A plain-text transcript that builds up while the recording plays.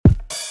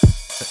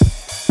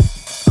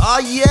Oh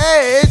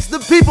yeah, it's the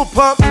people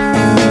pump. Pump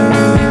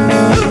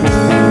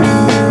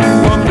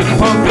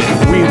it,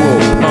 we will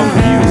pump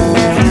you.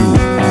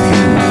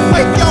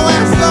 Wake your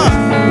ass up.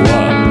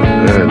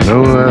 I had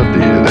no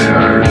idea they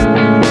hired.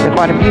 There are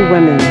quite a few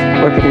women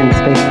working in the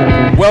space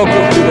program.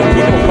 Welcome to the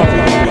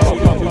People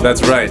Pump.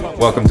 That's right.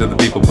 Welcome to the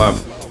People Pump.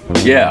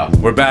 Yeah.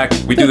 We're back.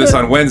 We do this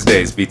on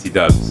Wednesdays, BT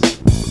Dubs.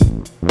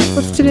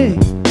 What's today?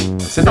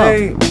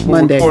 Today,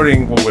 Monday.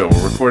 We're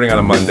recording on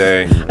a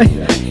Monday.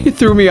 You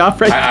threw me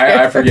off right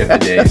I forget the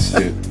days,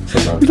 too.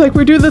 He's like,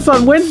 we do this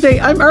on Wednesday.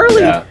 I'm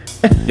early. Yeah.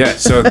 Yeah,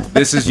 so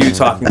this is you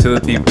talking to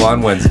the people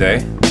on Wednesday.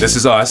 This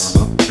is us.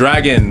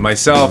 Dragon,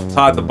 myself,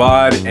 Todd the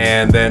Bod,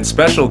 and then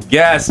special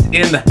guest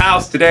in the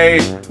house today,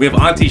 we have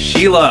Auntie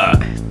Sheila.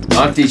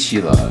 Auntie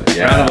Sheila.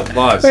 Yeah. Round of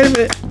applause. Wait a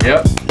minute.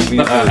 Yep. We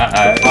need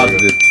the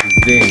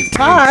positive dings.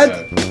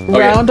 Todd,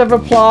 round of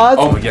applause.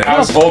 Oh, yeah. I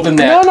was holding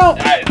that.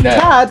 No.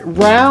 Todd,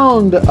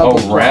 round of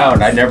applause. Oh,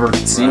 round. I never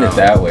seen it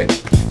that way.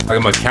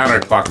 I'm a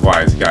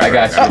counterclockwise guy. I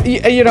got right you.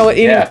 now. You know,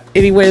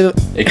 anyway,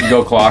 It can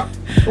go clock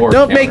or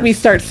don't counter. make me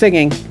start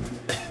singing.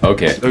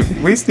 Okay.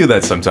 We do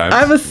that sometimes.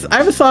 I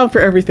have a song for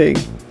everything.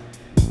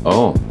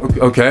 Oh.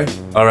 Okay.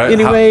 All right.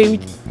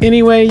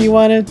 Any way you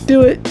want to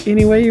do it.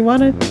 Any way you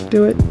want to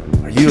do it.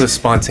 Are you a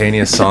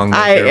spontaneous song?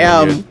 I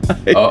am.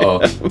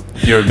 Uh-oh.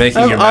 You're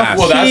making your off mask.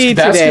 Well, that's Key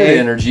good today.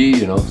 energy,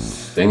 you know,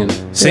 singing.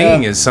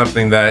 Singing is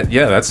something that,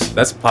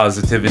 that's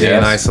positivity in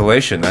Yes.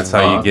 isolation. That's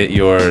how you get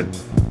your.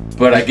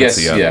 But I guess,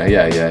 Frequency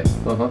up. yeah.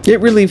 Uh-huh.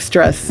 It relieves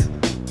stress.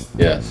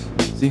 Yes.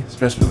 See,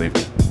 stress reliever.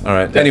 All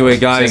right. Anyway,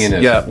 guys, Singing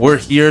is- yeah, we're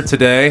here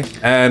today,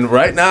 and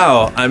right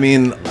now, I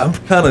mean, I'm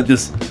kind of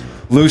just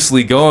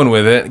loosely going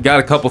with it. Got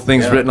a couple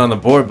things written on the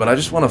board, but I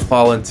just want to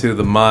fall into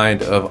the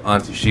mind of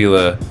Auntie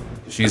Sheila.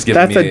 She's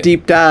giving That's me a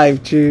deep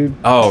dive, Jude.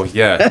 Oh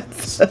yeah.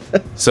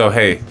 So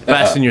hey,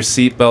 fasten your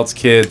seatbelts,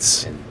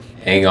 kids.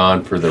 Hang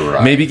on for the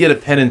ride. Maybe get a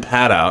pen and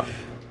pad out.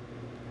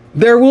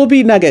 There will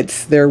be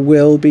nuggets. There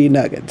will be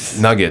nuggets.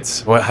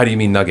 Nuggets. What? How do you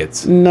mean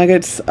nuggets?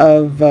 Nuggets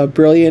of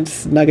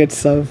brilliance,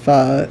 nuggets of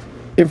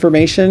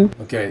information.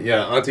 Okay,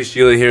 yeah, Auntie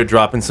Sheila here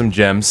dropping some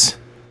gems.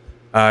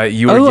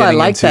 You were Oh, getting I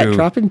like into that.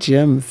 Dropping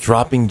gems.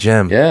 dropping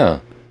gem. Yeah.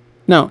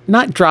 No,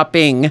 not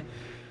dropping.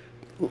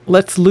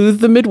 Let's lose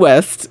the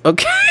Midwest,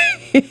 okay?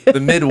 The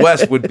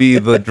Midwest would be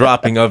the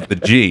dropping of the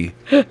G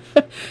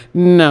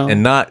No.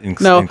 and not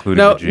no, including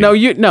no, the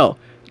G. no.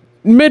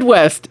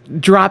 Midwest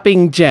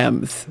dropping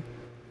gems.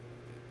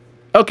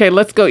 Okay,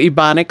 let's go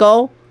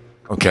Ebonical.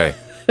 Okay.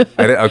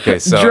 Okay,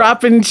 so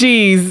Dropping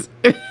cheese.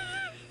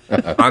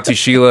 Auntie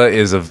Sheila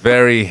is a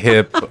very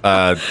hip,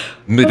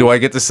 do I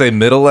get to say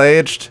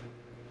middle-aged?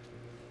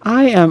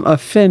 I am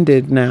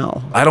offended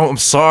now. I'm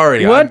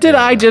sorry. What did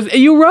I just...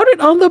 You wrote it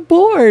on the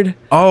board.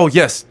 Oh,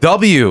 yes.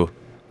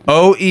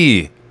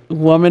 W-O-E.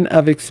 Woman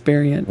of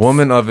experience.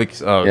 Woman of...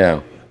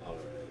 Yeah.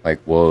 Like,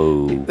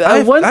 whoa.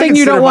 One I thing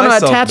you don't consider want to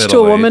myself attach to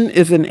a woman middle-aged.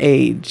 is an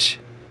age.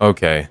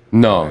 Okay.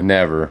 No,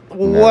 never.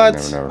 What?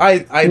 Never. I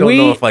don't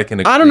know if I can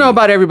agree. I don't know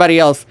about everybody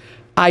else.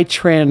 I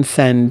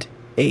transcend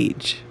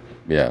age.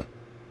 Yeah.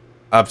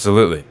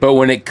 Absolutely. But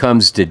when it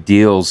comes to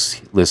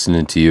deals,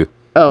 listening to you,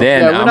 Oh,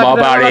 then yeah, we're I'm not all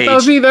gonna about talk age.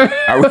 those either.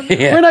 Are we-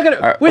 yeah. We're not gonna.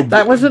 Are- Wait,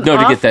 that was an no,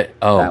 off. to get that.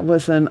 Oh, That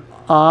was an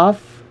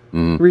off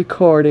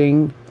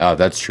recording oh,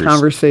 that's true.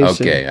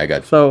 conversation. Okay, I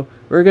got you. So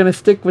we're gonna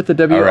stick with the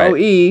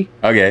WOE.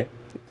 Okay.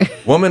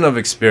 Woman of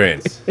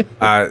experience.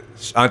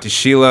 Auntie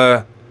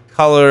Sheila,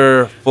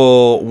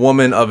 colorful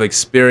woman of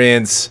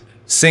experience,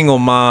 single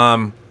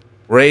mom,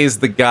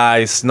 raised the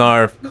guy,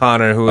 Snarf,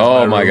 Connor, who is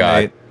Oh my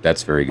roommate. God,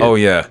 that's very good. Oh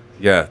yeah.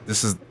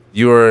 This is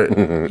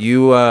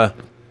you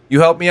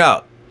helped me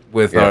out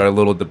with Yeah. our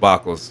little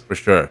debacles for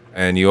sure,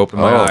 and you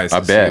opened my eyes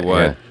I to bet. see what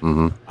Yeah.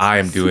 Mm-hmm. I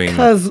am doing.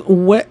 Because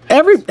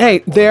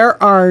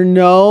there are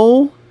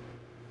no.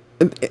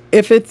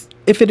 If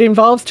it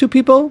involves two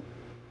people,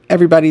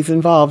 everybody's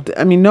involved.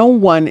 I mean, no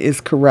one is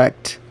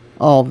correct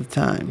all the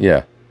time.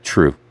 Yeah,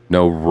 true.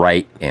 No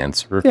right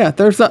answer. Yeah,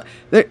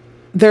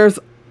 there's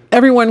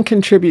everyone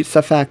contributes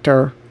a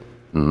factor.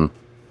 Mm-hmm.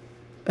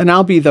 And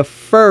I'll be the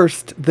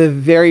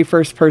very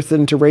first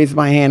person to raise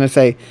my hand and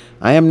say,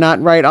 I am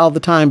not right all the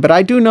time, but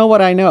I do know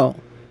what I know.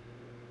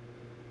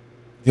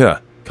 Yeah,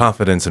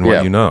 confidence in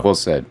what you know. Well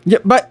said. Yeah,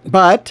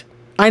 but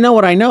I know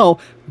what I know,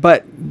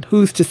 but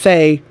who's to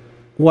say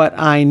what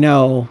I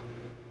know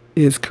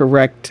is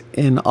correct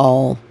in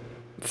all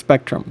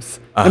spectrums?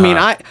 I mean,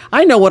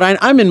 I know what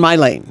I'm in my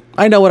lane.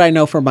 I know what I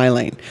know for my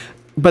lane.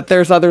 But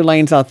there's other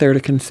lanes out there to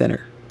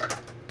consider.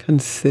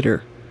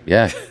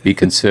 Yeah, be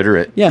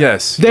considerate. Yeah.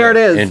 Yes, There it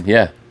is. And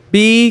yeah,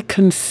 Be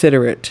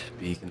considerate.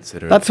 Be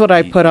considerate. That's what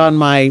I put on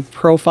my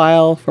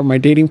profile, for my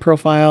dating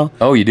profile.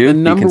 Oh, you do? The Be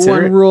number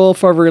considerate? one rule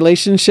for a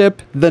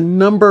relationship, the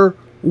number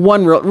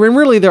one rule. When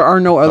really there are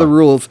no other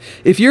rules.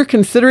 If you're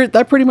considerate,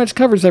 that pretty much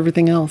covers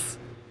everything else.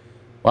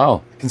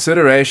 wow,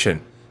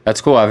 consideration. that's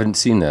cool. I haven't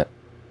seen that.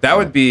 That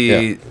would be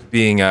Yeah.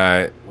 being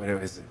what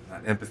is it?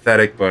 Not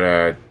empathetic,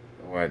 but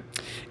what?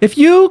 If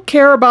you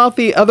care about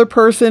the other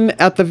person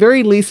at the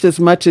very least as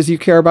much as you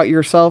care about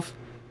yourself,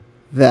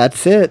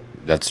 that's it.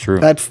 That's true.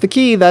 That's the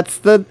key. That's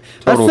the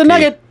Total key.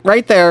 nugget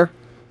right there.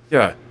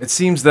 Yeah, it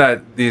seems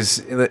that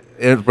these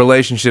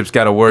relationships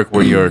got to work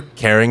where you're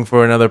caring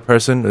for another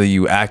person, that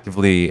you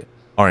actively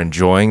are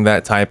enjoying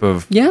that type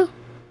of Yeah.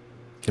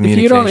 If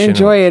communication. you don't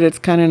enjoy it, it's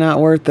kind of not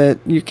worth it.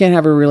 You can't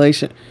have a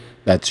relation.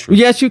 That's true.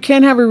 Yes, you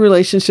can have a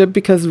relationship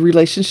because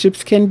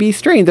relationships can be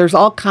strained. There's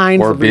all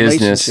kinds Or of business.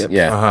 relationships.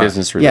 Yeah,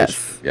 business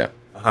relationship. Yes.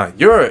 Yeah.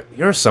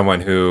 You're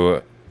someone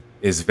who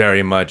is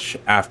very much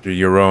after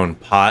your own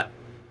pot,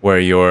 where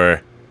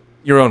you're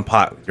your own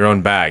pot, your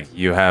own bag.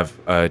 You have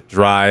a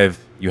drive.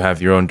 You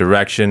have your own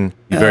direction.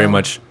 You very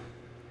much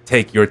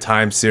take your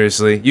time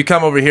seriously. You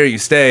come over here. You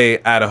stay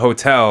at a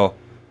hotel,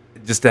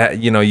 just to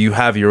you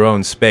have your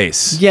own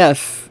space.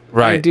 Yes.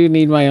 Right. I do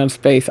need my own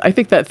space. I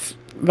think that's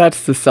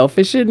the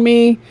selfish in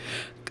me.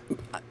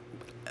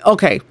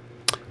 Okay.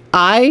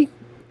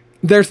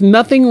 There's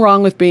nothing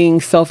wrong with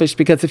being selfish,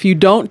 because if you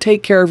don't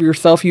take care of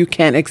yourself, you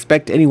can't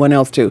expect anyone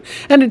else to.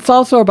 And it's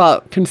also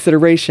about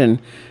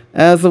consideration.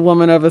 As a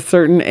woman of a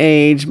certain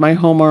age, my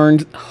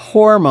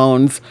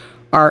hormones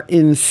are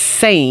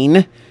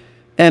insane.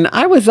 And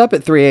I was up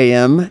at 3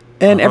 a.m.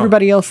 and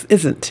everybody else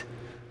isn't.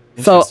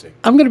 So Interesting.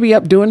 I'm going to be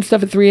up doing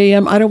stuff at 3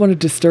 a.m. I don't want to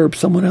disturb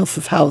someone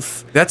else's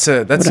house. That's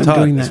I'm tough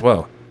doing as that.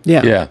 well.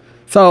 Yeah. Yeah.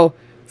 So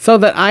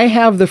that I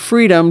have the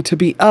freedom to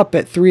be up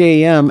at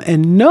 3 a.m.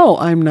 and know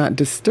I'm not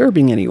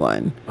disturbing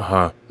anyone.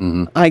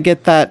 I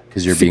get that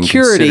Because you're being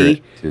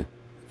security considerate,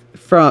 too.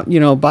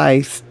 from,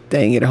 by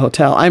staying at a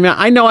hotel. I mean,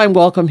 I know I'm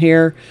welcome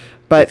here,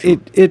 but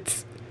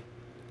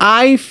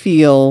I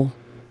feel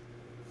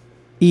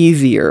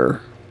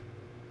easier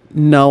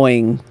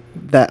knowing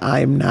that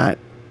I'm not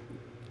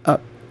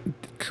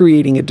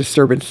creating a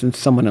disturbance in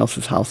someone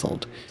else's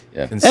household.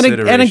 Yeah.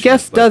 And a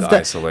guest does that.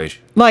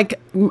 Isolation. Like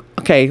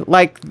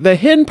the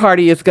hen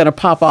party is going to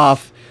pop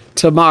off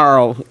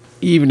tomorrow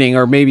evening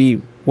or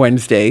maybe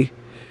Wednesday.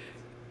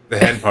 The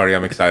hen party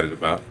I'm excited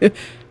about.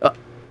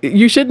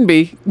 You shouldn't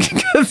be,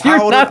 because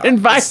you're not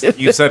invited.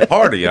 You said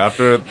party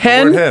after the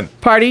Hen word hen.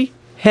 party,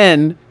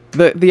 hen.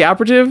 The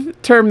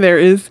operative term there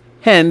is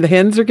hen. The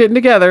hens are getting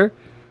together.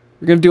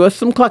 We're going to do us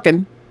some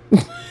clucking.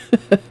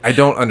 I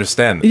don't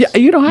understand this. Yeah,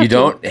 you don't have You to.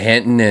 don't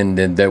Henton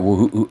and the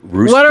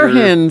rooster. What are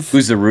hens?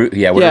 Who's the root?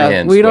 Yeah, what are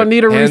hens? we don't What-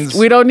 need a hens- rooster.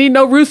 We don't need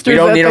no roosters. We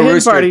don't at need the a hen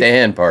rooster party. at the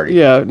hen party.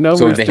 Yeah, no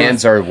So roosters. the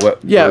hens are what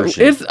Yeah,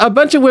 version? it's a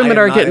bunch of women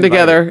I are am not getting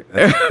invited.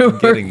 together. I'm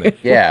getting there.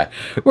 Yeah.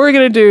 We're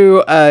gonna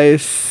do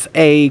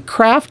a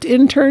craft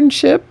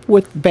internship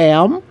with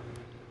BAM.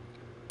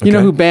 You know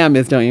Okay. who BAM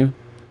is, don't you?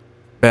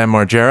 Bam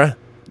Margera?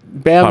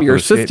 BAM, Popular your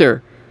skate-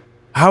 sister.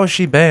 How is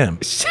she Bam?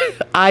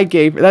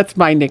 That's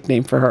my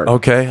nickname for her.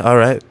 Okay, all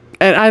right.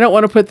 And I don't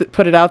want to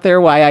put it out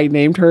there why I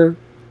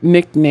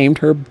nicknamed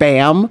her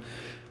BAM,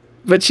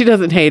 but she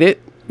doesn't hate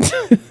it.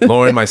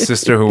 Lauren, my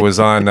sister, who was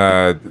on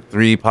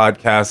 3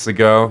 podcasts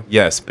ago.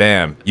 Yes,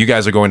 Bam. You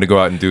guys are going to go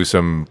out and do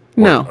some.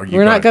 No, or you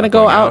we're not going to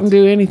go out and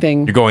do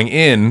anything. You're going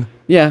in.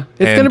 Yeah,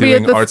 it's and going to be at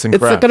doing the arts and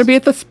it's crafts. going to be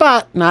at the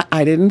spot.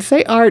 I didn't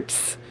say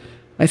arts.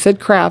 I said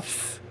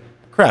crafts.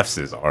 Crafts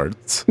is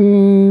arts.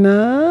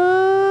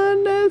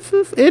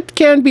 It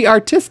can be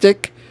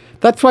artistic.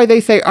 That's why they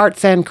say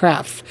arts and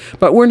crafts.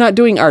 But we're not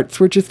doing arts.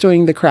 We're just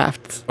doing the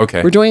crafts.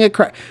 Okay. We're doing a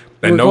craft.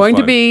 A We're no going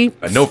fun, to be.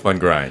 a no fun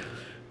grind.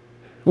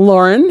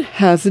 Lauren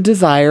has a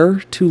desire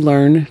to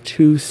learn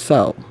to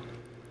sew.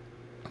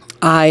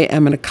 I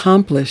am an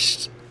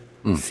accomplished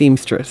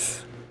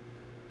seamstress.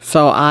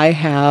 So I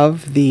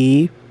have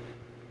the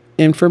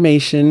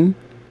information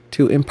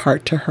to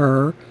impart to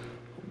her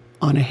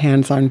on a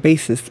hands-on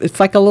basis. It's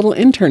like a little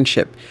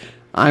internship.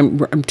 I'm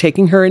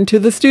taking her into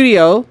the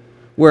studio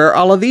where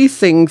all of these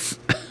things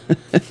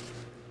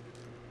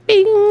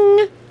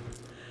bing,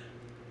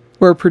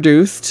 were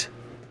produced.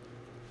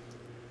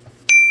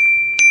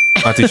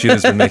 Auntie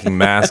Sheila's been making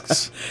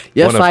masks.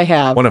 Yes, I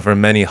have. One of her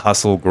many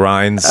hustle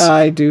grinds.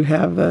 I do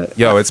have that.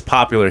 Yo, it's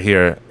popular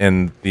here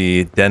in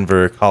the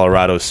Denver,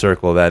 Colorado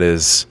circle. That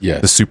is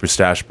Yes. the Super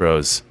Stash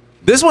Bros.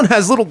 This one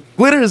has little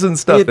glitters and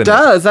stuff in It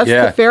does. That's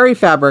Yeah. the fairy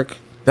fabric.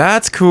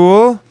 That's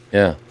cool.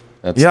 Yeah.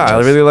 That's Yeah, I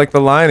nice. really like the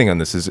lining on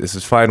this. This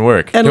is fine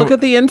work. And look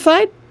at the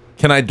inside.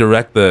 Can I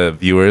direct the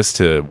viewers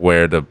to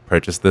where to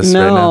purchase this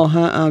right No,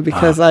 now?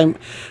 because I'm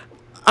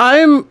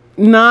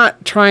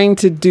not trying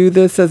to do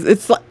this as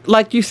it's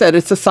like you said,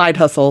 it's a side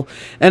hustle,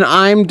 and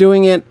I'm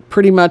doing it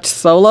pretty much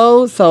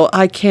solo. So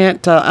I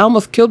can't. I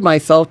almost killed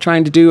myself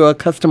trying to do a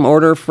custom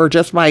order for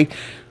just my.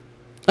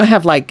 I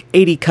have like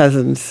 80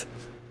 cousins.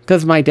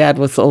 Because my dad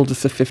was the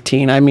oldest of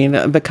 15. I mean,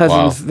 the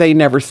cousins, Wow. they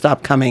never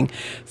stopped coming.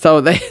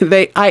 So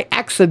I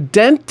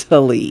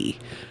accidentally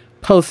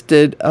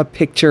posted a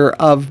picture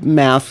of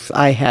masks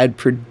I had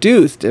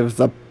produced. It was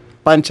a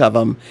bunch of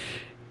them.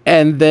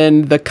 And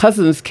then the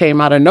cousins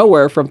came out of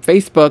nowhere from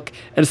Facebook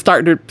and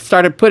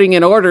started putting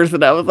in orders.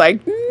 And I was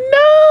like,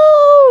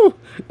 no.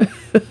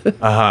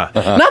 Not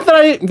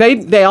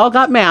that they all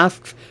got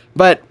masks,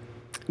 but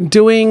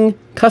doing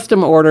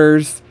custom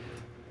orders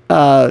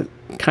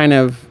kind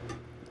of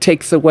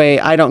takes away.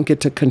 I don't get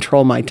to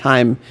control my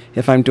time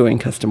if I'm doing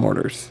custom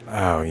orders.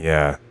 Oh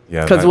yeah,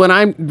 Yeah. Because when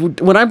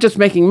I'm just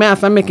making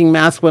masks, I'm making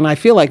masks when I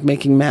feel like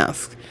making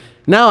masks.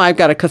 Now I've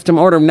got a custom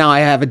order. Now I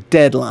have a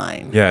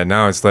deadline. Yeah,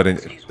 now it's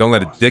don't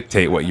let it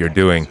dictate what you're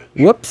doing.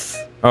 Whoops.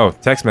 Oh,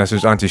 text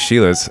message, Auntie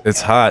Sheila.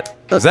 It's hot.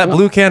 Is that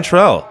Blue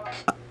Cantrell?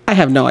 I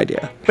have no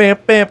idea. Bam,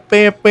 bam,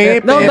 bam,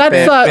 bam, No, bam,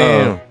 that's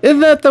bam. isn't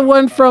that the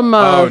one from?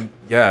 Oh,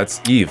 yeah, it's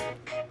Eve.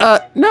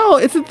 No,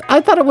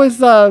 I thought it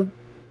was.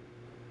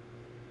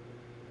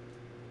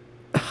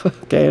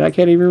 Okay, I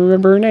can't even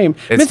remember her name.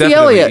 It's Missy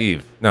definitely Elliott.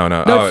 Eve. No.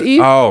 No, Oh, it's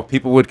Eve? oh,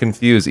 people would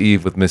confuse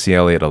Eve with Missy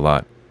Elliott a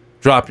lot.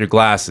 Drop your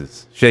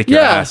glasses. Shake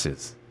your Yeah.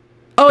 asses.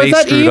 Oh, is Face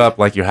that screwed Eve? up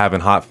like you're having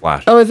hot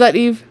flash. Oh, is that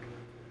Eve?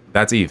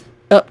 That's Eve.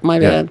 Oh, my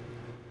Yeah. bad.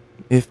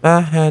 If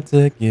I had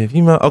to give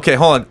you my... Okay,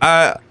 hold on.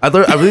 I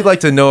really like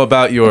to know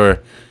about your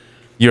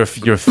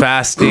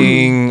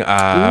fasting.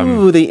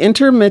 Ooh, the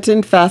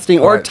intermittent fasting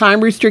or Right.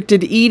 time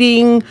restricted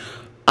eating.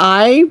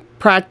 I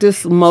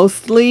practice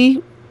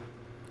mostly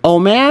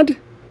OMAD,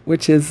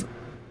 which is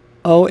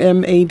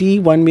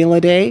OMAD, 1 meal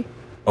a day.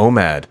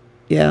 OMAD.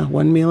 Yeah,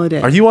 1 meal a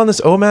day. Are you on this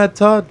OMAD,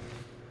 Todd?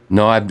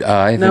 No,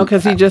 I No,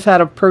 because he just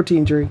had a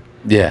protein drink.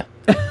 yeah.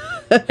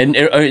 and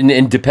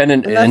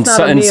dependent And that's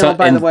not a meal,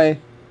 by the way.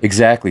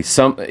 Exactly.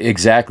 So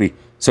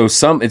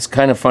it's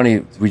kind of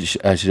funny.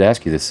 I should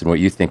ask you this and what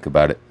you think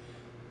about it.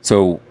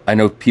 So I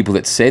know people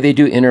that say they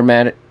do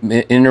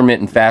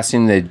intermittent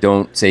fasting. They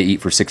don't say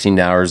eat for 16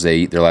 hours. They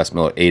eat their last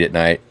meal at 8 at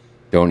night.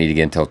 Don't eat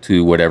again until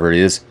 2, whatever it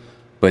is.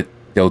 But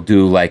they'll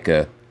do like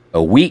a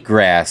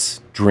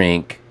wheatgrass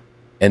drink,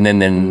 and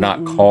then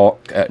not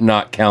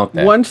count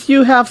that. Once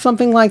you have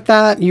something like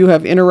that, you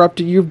have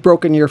interrupted. You've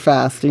broken your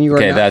fast, and you are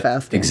not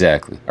fasting.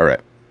 Exactly. All right.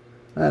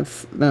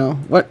 That's no.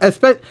 What?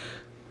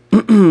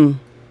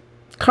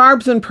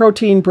 Carbs and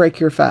protein break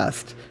your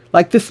fast.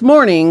 Like this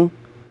morning,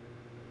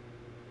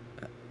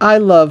 I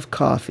love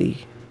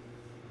coffee,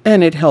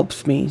 and it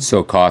helps me.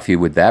 So coffee,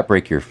 would that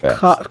break your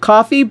fast?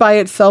 Coffee by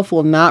itself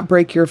will not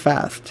break your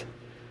fast.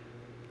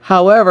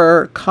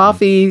 However,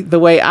 coffee, the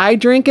way I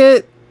drink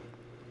it,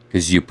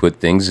 Because you put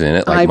things in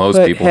it, like I most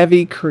put people.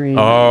 heavy cream.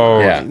 Oh,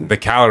 Yeah. the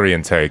calorie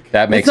intake.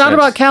 That makes It's not sense.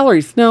 about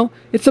calories. No,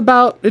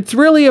 it's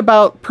really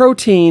about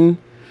protein,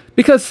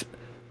 because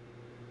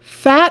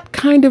fat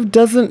kind of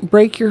doesn't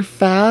break your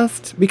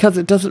fast because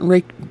it doesn't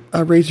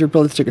raise your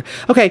blood sugar.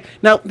 Okay,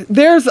 now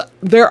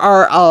there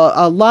are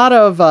a lot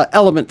of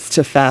elements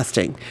to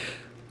fasting.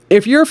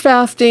 If you're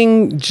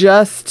fasting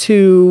just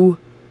to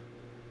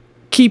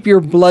keep your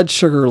blood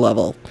sugar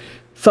level.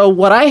 So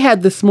what I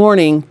had this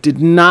morning did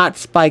not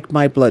spike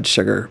my blood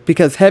sugar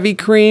because heavy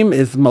cream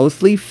is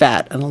mostly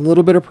fat and a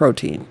little bit of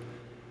protein.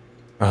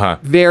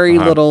 Very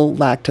little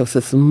lactose.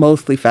 It's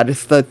mostly fat.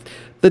 It's the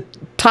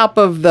top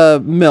of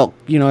the milk.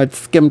 It's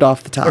skimmed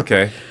off the top.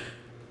 Okay.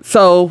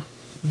 So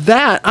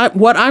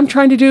what I'm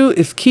trying to do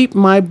is keep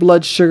my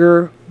blood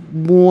sugar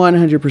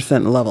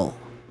 100% level.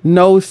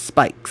 No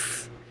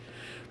spikes.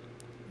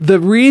 The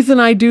reason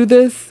I do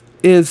this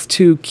is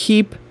to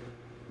keep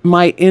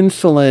my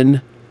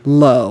insulin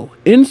low.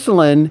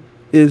 Insulin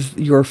is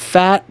your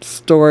fat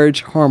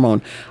storage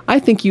hormone. I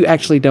think you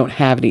actually don't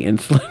have any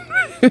insulin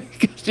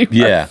because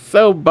you are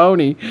so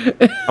bony.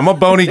 I'm a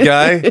bony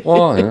guy.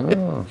 Well,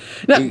 no.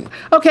 No,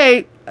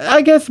 okay,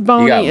 I guess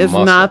bony is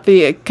muscle. not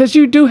because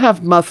you do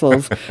have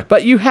muscles,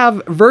 but you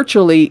have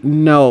virtually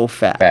no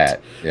fat.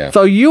 Fat, yeah.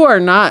 So you are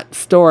not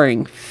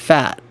storing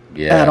fat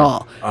Yeah. at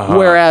all.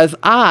 Whereas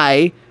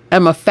I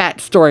am a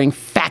fat storing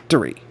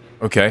factory.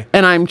 Okay.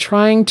 And I'm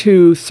trying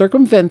to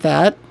circumvent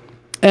that.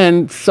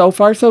 And so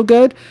far, so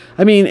good.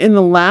 I mean, in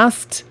the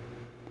last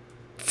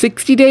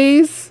 60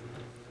 days,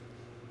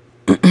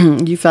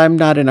 I'm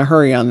not in a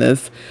hurry on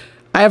this,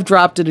 I have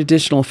dropped an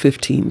additional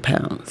 15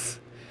 pounds.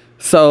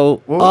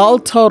 So all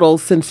total,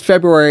 since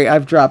February,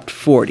 I've dropped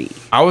 40.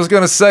 I was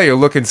going to say you're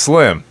looking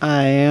slim.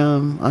 I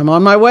am. I'm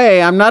on my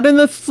way. I'm not in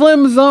the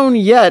slim zone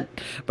yet,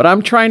 but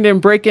I'm trying to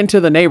break into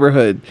the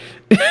neighborhood.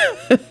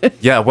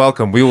 Yeah,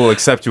 welcome. We will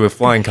accept you with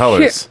flying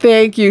colors.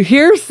 Thank you.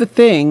 Here's the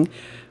thing.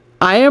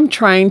 I am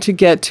trying to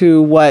get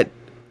to what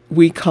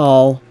we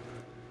call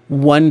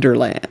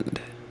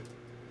Wonderland.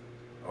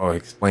 Oh,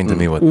 explain to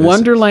me what this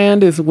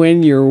Wonderland is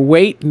when your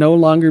weight no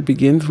longer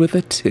begins with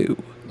a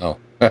 2. Oh.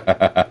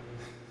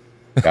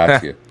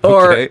 Got you.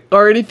 Okay.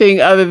 Or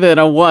anything other than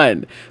a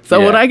 1. So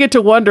when Yeah. I get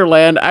to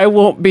Wonderland, I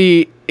won't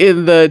be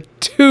in the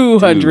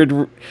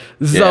 200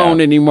 zone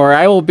Yeah. anymore.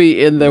 I will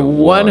be in the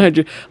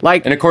 100.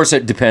 Like And of course,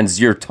 it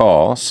depends. You're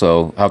tall,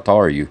 so how tall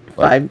are you?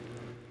 Like,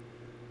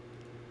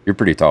 you're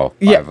pretty tall.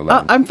 Yeah,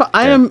 5'11".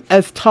 I am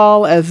as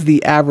tall as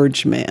the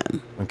average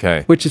man,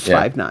 Okay. which is Yeah.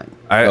 5'9".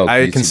 I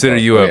decent consider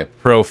tall. you a Okay.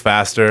 pro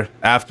faster.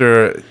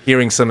 After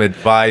hearing some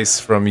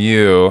advice from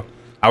you,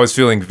 I was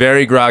feeling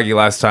very groggy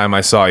last time I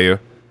saw you.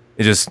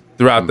 It just,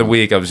 throughout the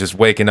week, I was just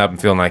waking up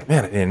and feeling like,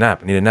 man, I need a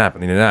nap, I need a nap, I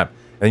need a nap.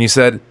 And you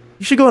said,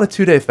 you should go on a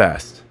 2-day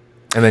fast.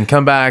 And then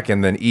come back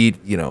and then eat,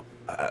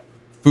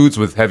 foods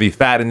with heavy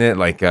fat in it,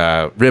 like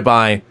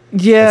ribeye,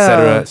 Yeah.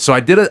 etc. So I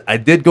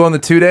did go on the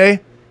 2-day.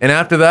 And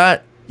after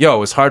that, it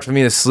was hard for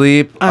me to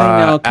sleep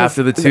I know. 'Cause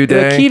after the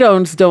 2-day.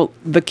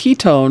 The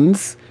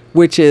ketones,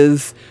 which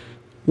is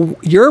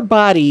your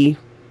body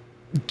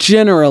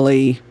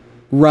generally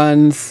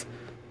runs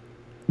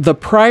the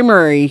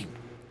primary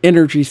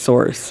energy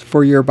source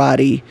for your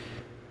body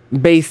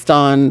based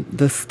on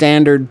the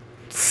standard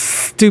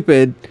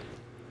stupid,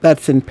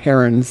 that's in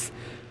Perrin's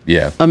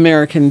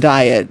American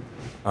diet,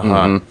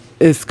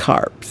 is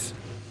carbs.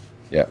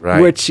 Yeah.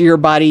 Right. Which your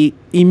body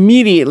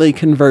immediately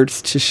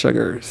converts to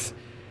sugars.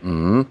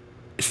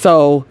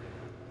 So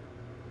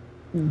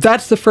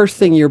that's the first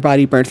thing your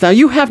body burns. Now,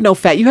 you have no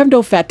fat. You have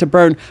no fat to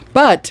burn,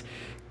 but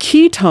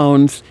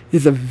ketones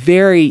is a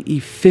very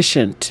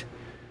efficient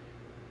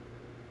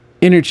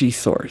energy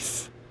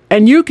source.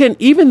 And you can,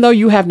 even though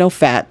you have no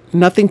fat,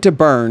 nothing to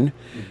burn,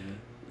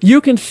 you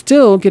can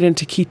still get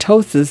into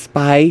ketosis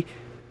by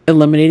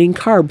eliminating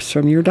carbs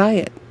from your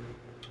diet.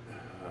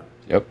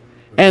 Yep.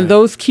 And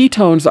those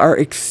ketones are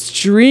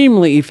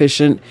extremely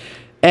efficient.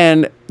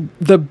 And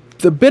the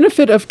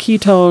benefit of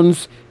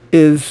ketones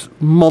is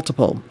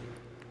multiple.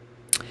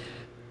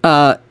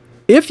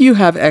 If you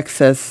have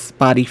excess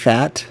body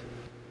fat,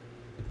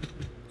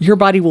 your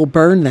body will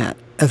burn that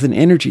as an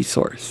energy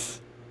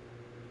source.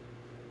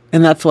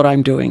 And that's what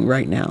I'm doing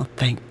right now.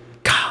 Thank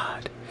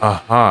God.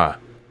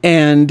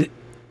 And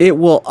it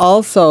will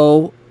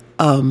also,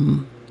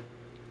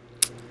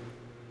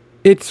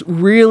 it's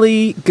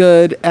really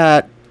good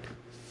at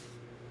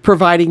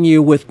providing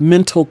you with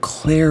mental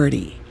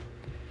clarity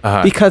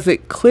because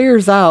it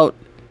clears out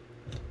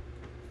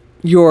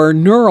your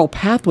neural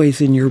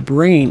pathways in your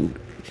brain.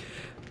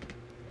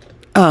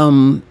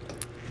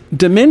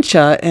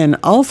 Dementia and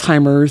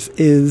Alzheimer's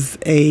is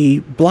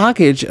a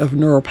blockage of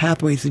neural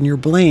pathways in your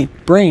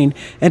brain,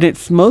 and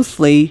it's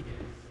mostly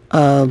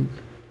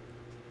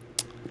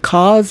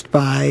caused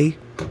by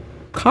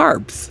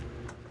carbs.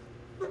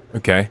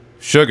 Okay.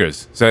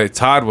 Sugars. So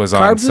Todd was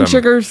on Carbs some and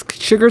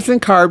sugars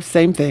and carbs,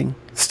 same thing.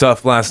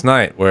 stuff last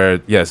night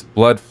where, yes,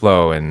 blood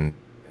flow and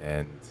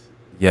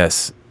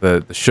yes,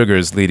 the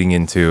sugars leading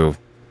into,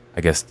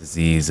 I guess,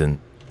 disease and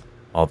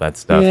all that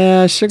stuff.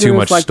 Yeah, sugar Too is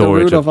much like the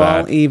storage root of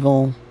all that.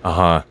 evil.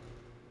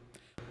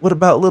 What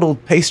about little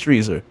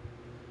pastries or,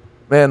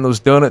 man, those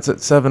donuts at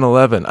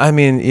 7-Eleven? I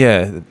mean, I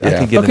can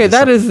get Okay, into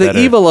that is something the better.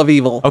 evil of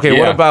evil. Okay, what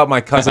Yeah. about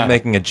my cousin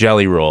making a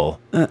jelly roll?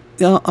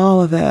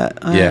 All of that.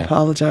 I Yeah.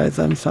 apologize.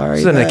 I'm sorry.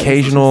 Just an That is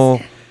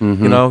occasional,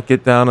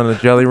 get down on a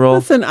jelly roll.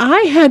 Listen, I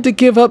had to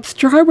give up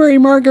strawberry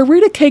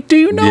margarita cake. Do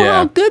you know Yeah.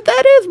 how good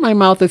that is? My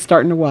mouth is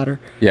starting to water.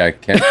 Yeah, I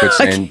can't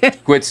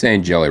quit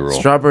saying jelly roll.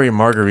 Strawberry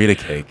margarita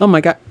cake. Oh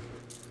my God.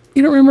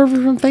 You don't remember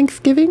from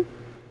Thanksgiving?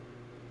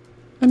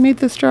 I made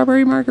the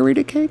strawberry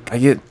margarita cake. I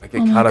get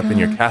caught up in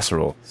your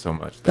casserole so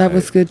much. That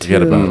was good, I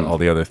forget too. about all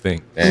the other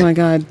things. Oh my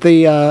God.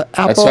 The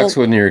apple. That sucks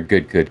when you're a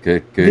good.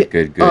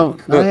 Oh,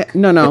 cook.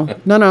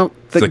 no.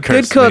 The the good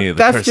curse, cook, many of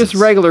the that's just curses.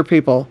 regular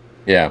people.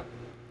 Yeah.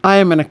 I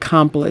am an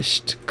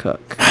accomplished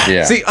cook.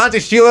 Yeah. See, Auntie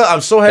Sheila,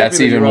 I'm so happy That's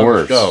that even you're on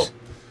worse. the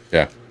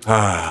show.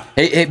 Yeah.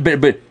 Hey,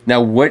 but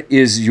now what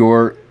is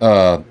your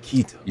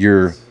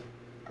Keto.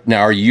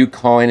 now are you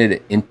calling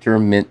it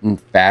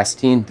intermittent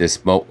fasting?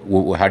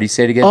 How do you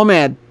say it again?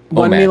 OMAD.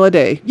 One OMAD. meal a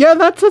day. Yeah,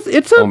 it's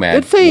a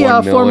OMAD,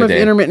 1 meal form a of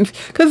day. intermittent,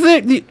 because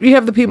you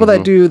have the people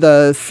that do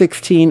the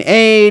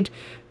 16-8,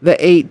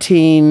 the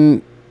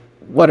 18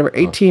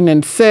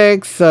 and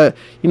 6, the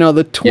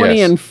 20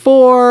 Yes. and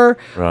 4.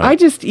 Right. I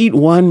just eat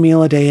 1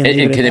 meal a day. And, And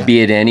leave can at it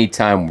be at any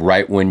time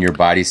right when your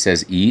body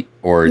says eat,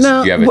 or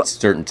No, do you have a well-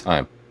 certain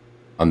time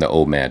on the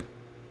OMAD?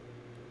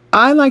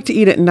 I like to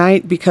eat at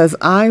night because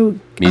I too,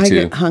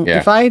 get hungry. yeah.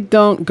 If I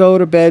don't go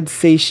to bed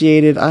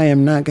satiated, I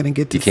am not going to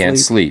get to You can't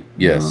sleep.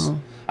 Yes,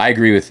 No. I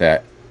agree with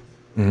that.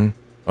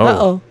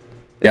 Uh-oh.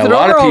 Yeah, Is it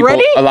over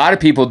already? A lot of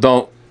people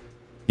don't.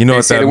 You know They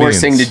what say that the means.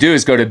 worst thing to do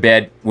is go to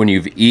bed when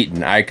you've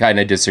eaten. I kind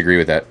of disagree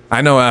with that.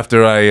 I know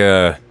after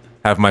I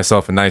have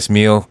myself a nice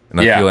meal and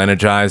I Yeah. feel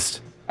energized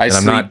I and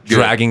I'm sleep not good.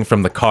 dragging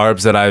from the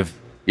carbs that I've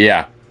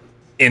Yeah,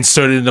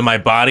 inserted into my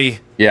body.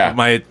 Yeah.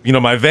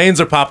 My veins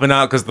are popping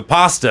out because the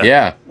pasta.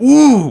 yeah,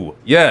 Ooh,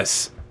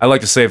 yes. I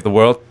like to save the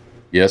world.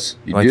 yes,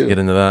 you I like do. to get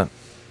into that.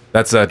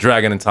 That's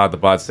Dragon and Todd the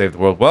Bot Save the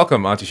World.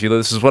 Welcome, Auntie Sheila.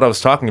 This is what I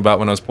was talking about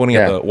when I was pointing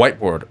at Yeah. the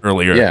whiteboard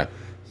earlier. Yeah.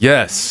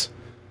 Yes.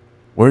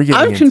 We're getting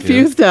I'm into-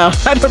 confused now.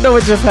 I don't know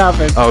what just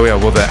happened. Oh, yeah.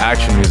 Well, the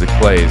action music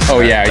plays. Oh,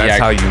 yeah, That's yeah,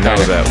 how you know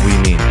kinda. that we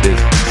mean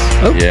business.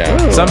 Oh, Yeah.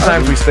 oh,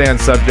 Sometimes we stay on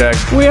subject.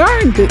 we are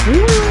in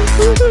business.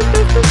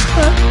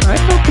 I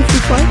thought this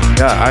was like.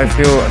 Yeah, I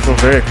feel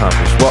very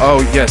accomplished.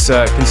 Well, yes,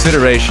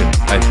 consideration,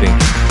 I think.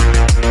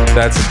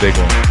 That's a big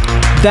one.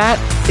 That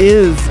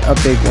is a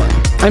big one.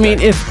 I mean,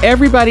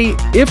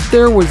 if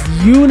there was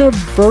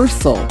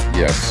universal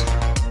Yes.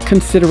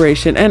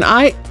 consideration, and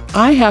I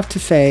have to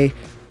say,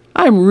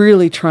 I'm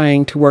really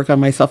trying to work on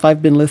myself.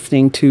 I've been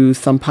listening to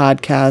some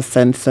podcasts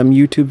and some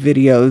YouTube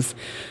videos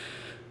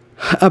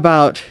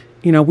about,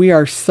 we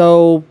are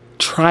so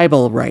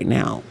tribal right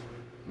now.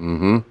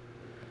 Mm-hmm.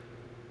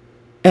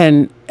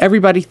 And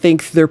everybody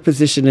thinks their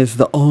position is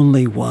the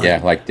only one. Yeah,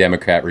 like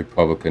Democrat,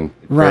 Republican,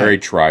 Right. very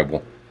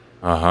tribal.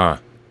 Uh-huh.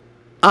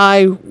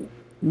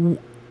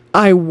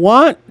 I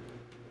want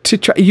to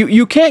try.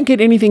 You can't get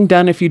anything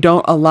done if you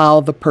don't allow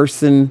the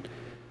person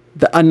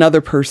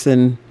another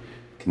person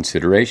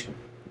consideration.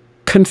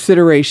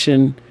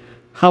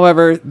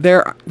 However,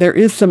 there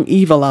is some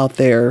evil out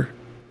there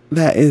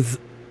that is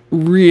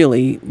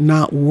really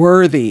not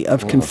worthy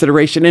of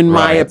consideration, in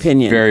my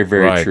opinion. Very,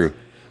 very true.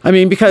 I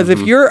mean, because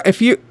if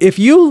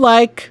you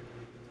like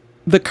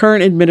the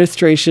current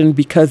administration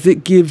because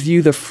it gives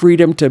you the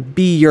freedom to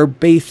be your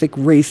basic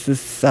racist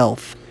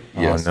self,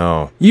 Yes. Oh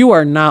no. you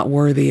are not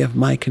worthy of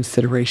my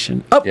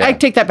consideration. Oh, Yeah. I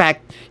take that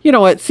back. You know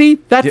what? See,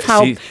 that's how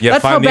find the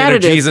bad inner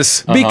it is.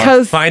 Jesus.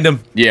 Because Find him.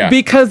 Yeah.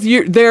 because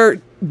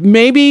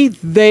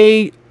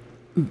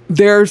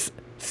there's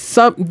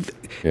some.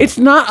 It's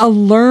not a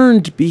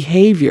learned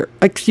behavior.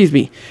 Excuse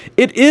me.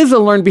 It is a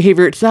learned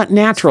behavior. It's not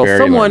natural. Very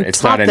Someone learned. It's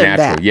taught not a them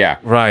natural. that. Yeah.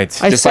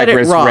 Right. I Just said like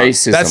it wrong.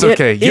 racism. That's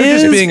okay. It You're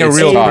just is being a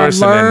real a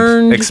person and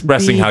learned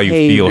expressing how you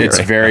feel. behavior. It's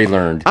right? very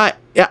learned. I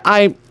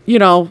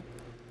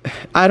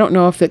I don't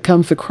know if it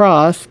comes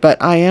across, but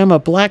I am a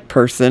black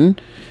person.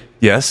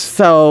 Yes.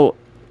 So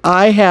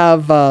I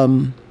have,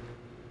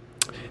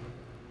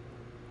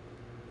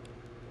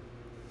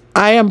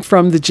 I am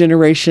from the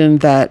generation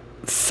that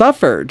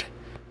suffered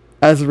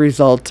as a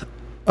result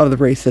of the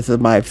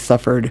racism. I've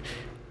suffered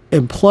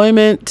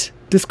employment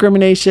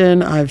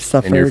discrimination. I've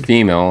And you're suffered.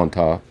 female on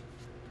top.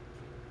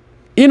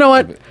 You know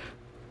what?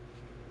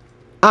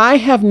 I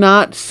have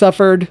not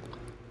suffered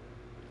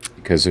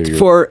Because of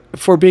your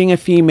for being a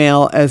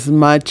female as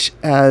much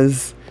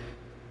as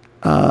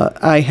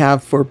I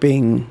have for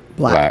being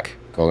black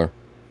color.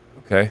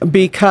 Okay.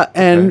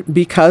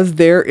 Because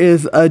there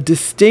is a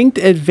distinct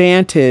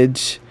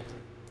advantage,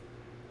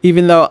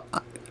 even though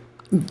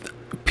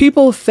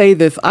people say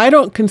this, I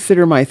don't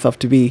consider myself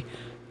to be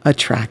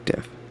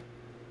attractive.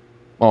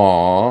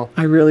 Aw.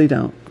 I really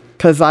don't,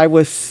 because I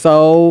was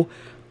so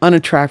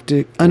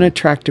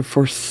unattractive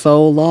for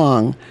so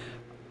long,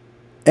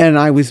 and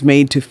I was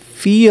made to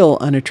feel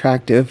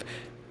unattractive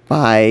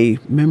by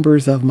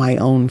members of my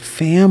own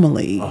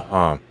family.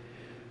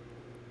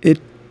 It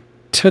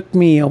took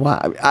me a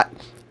while.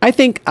 I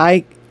think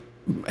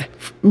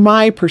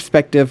my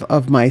perspective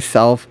of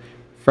myself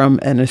from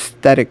an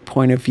aesthetic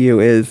point of view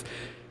is,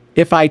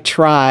 if I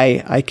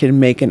try, I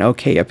can make an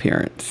okay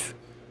appearance.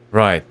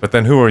 Right. But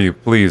then who are you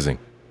pleasing?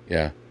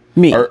 Yeah.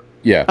 Me.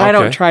 Yeah. I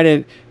don't Okay. try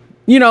to,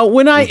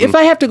 when if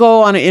I have to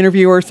go on an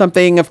interview or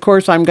something, of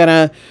course I'm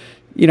gonna,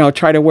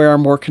 try to wear a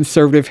more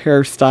conservative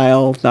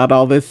hairstyle, not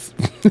all this.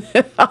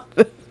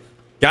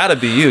 Gotta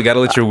be you. Gotta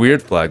let your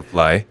weird flag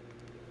fly.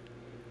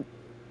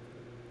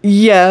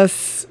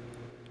 Yes.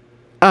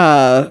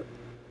 But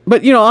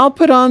I'll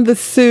put on the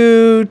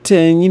suit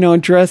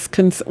and dress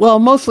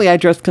mostly I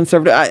dress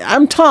conservative.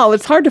 I'm tall.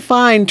 It's hard to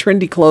find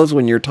trendy clothes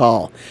when you're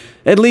tall.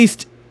 At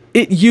least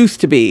it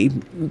used to be.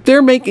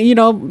 They're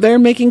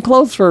making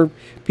clothes for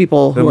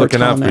people They're who are looking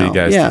tall out now. for you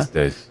guys Yeah. these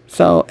days.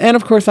 So, and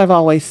of course I've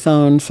always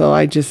sewn, so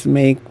I just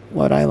make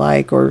what I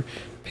like or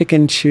pick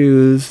and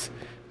choose.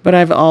 But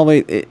I've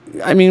always,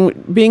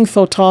 being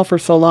so tall for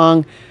so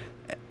long,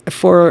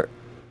 for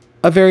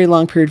a very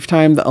long period of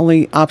time, the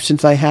only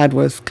options I had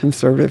was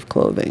conservative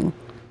clothing.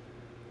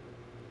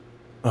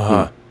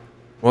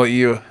 Well,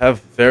 you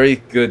have very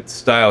good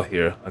style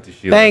here, Auntie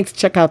Sheila. Thanks.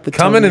 Check out the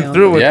Coming in toenail.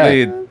 through with Yeah.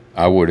 the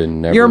I would have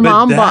never. Your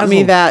mom bought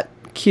me Bedazzled. that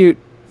cute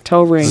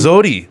toe ring.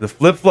 Zodi, the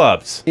flip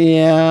flops.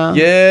 Yeah.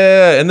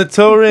 Yeah, and the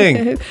toe ring.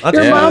 Auntie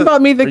Your Sheila, mom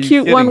bought me are the you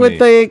cute one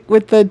kidding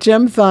with the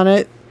gems on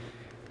it.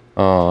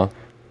 Aw.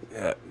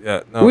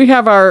 Yeah, no. We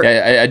have our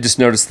I just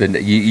noticed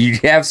that you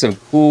have some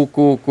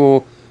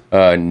cool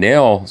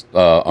nails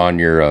on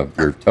your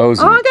toes.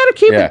 Oh, I gotta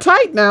keep Yeah. it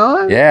tight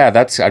now. Yeah,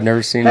 I've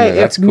never seen Hey, that.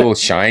 That's if- cool.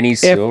 Shiny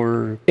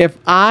silver. If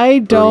I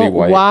don't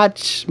white.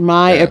 watch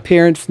my Yeah.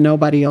 appearance,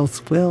 nobody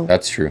else will.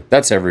 That's true.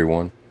 That's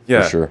everyone.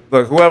 Yeah, For sure.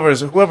 Look,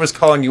 whoever's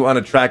calling you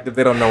unattractive,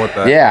 they don't know what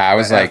the Yeah, I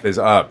was the F like- is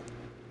up.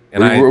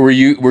 And Were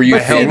you I see,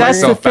 held that's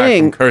the myself back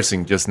thing. from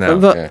cursing just now.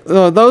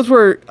 Those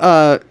were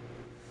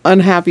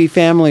unhappy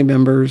family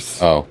members.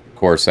 Oh, of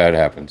course that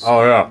happens.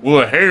 Oh yeah, well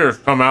the haters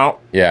come out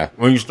Yeah.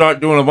 when you start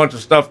doing a bunch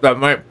of stuff that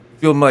might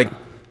feel like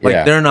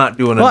Yeah. they're not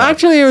doing Well, enough.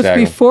 actually, it was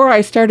Exactly. before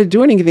I started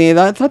doing anything.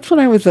 That's when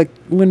I was a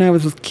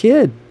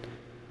kid.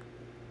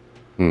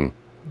 When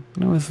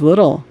I was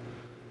little.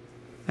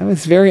 I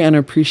was very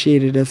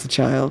unappreciated as a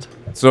child.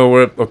 So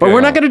we're okay. But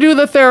we're not going to do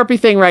the therapy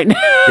thing right now.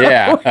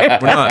 Yeah.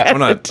 We're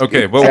not.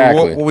 Okay, but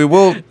Exactly. what we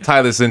will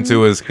tie this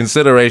into is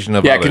consideration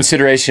of Yeah, others.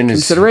 consideration has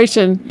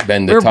Consideration.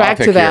 been the We're topic back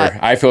to here. that.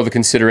 I feel the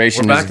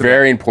consideration We're back is to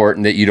very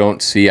important that you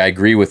don't see. I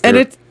agree with And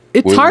her. it's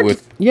with- hard.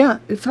 with-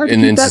 It's hard to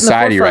in keep that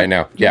society in the right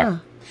forefront. now. Yeah.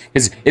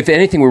 Because if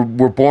anything,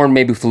 we're born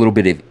maybe with a little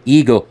bit of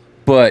ego,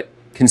 but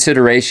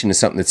consideration is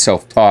something that's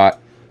self-taught.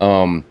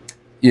 A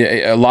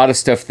lot of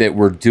stuff that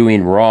we're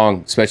doing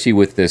wrong, especially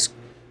with this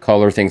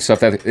color thing,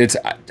 stuff that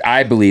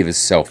I believe is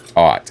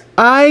self-taught,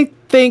 I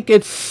think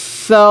it's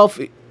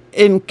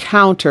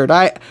self-encountered.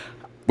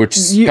 which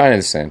is kind of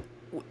the same.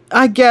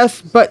 I guess,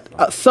 but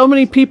so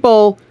many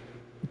people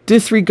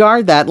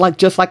disregard that,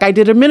 just like I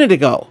did a minute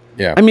ago.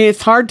 Yeah. I mean,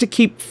 it's hard to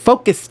keep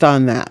focused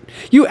on that.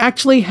 You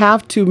actually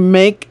have to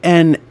make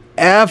an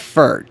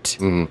effort.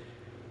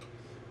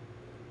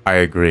 I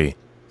agree.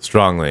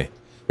 strongly.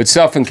 But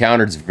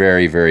self-encountered's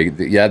very, very.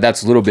 Yeah,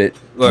 that's a little bit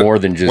Look, more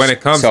than just. when it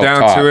comes self-talk.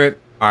 down to it,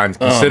 on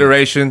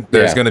consideration,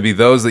 there's yeah. going to be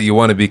those that you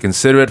want to be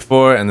considerate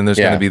for, and then there's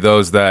going Yeah. to be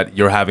those that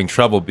you're having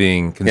trouble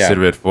being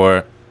considerate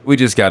for. We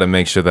just got to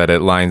make sure that it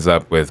lines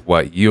up with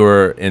what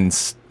you're in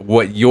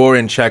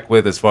check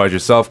with as far as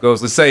yourself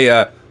goes. Let's say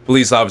a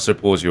police officer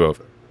pulls you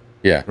over,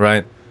 Yeah.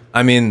 right?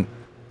 I mean,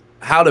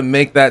 how to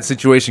make that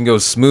situation go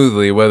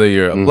smoothly, whether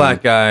you're a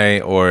black guy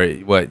or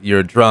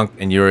you're drunk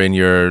and you're in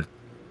your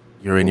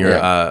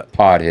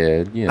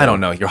pothead. You know. I don't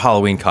know, your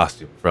Halloween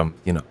costume from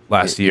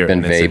last year,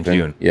 Been and it's in vaping.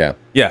 June.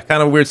 Yeah.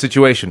 Kind of weird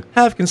situation.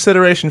 Have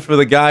consideration for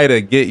the guy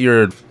to get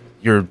your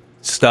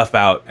stuff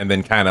out and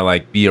then kind of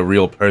like be a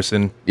real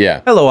person.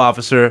 Yeah. Hello,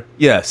 officer.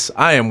 Yes,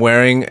 I am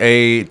wearing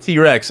a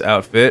T-Rex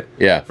outfit.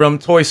 Yeah. From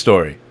Toy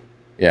Story.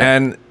 Yeah.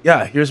 And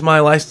here's my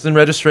license and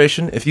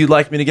registration. If you'd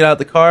like me to get out of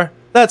the car,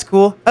 that's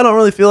cool. I don't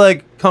really feel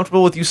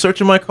comfortable with you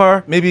searching my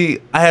car. Maybe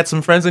I had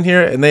some friends in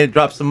here and they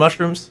dropped some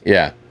mushrooms.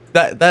 Yeah.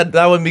 That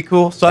wouldn't be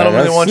cool. So I don't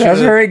really want you to.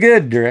 That's very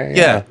good, Dre.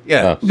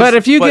 Yeah. But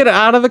if you get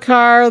out of the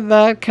car,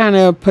 that kind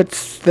of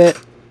puts that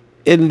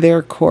in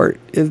their court,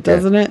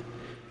 doesn't it?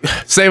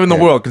 Saving the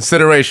world,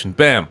 consideration.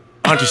 Bam.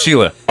 Auntie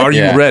Sheila, are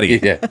you Yeah. ready?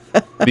 Yeah.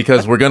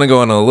 Because we're going to go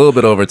on a little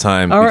bit over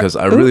time All right. because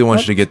I really Ooh, want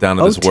you to get down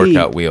to this OT.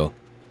 workout wheel.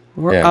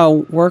 Yeah.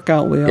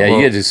 Workout wheel. Yeah, you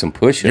gotta do some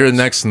push-ups. You're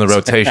next in the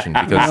rotation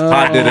because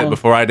Todd did it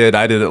before I did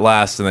it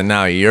last, and then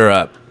now you're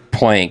up.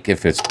 Plank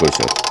if it's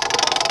push-ups.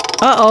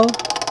 Uh-oh.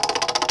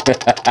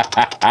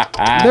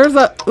 There's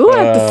I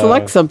have to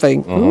select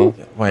something. Ooh.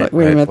 Wait a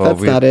minute, well,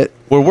 that's not it.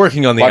 We're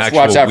working on the Watch actual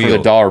out wheel. for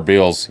the dollar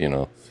bills,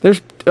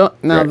 There's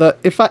now Right.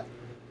 if I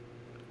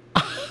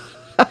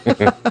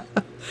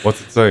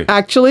What's it say?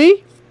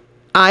 actually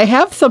I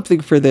have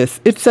something for this.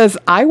 It says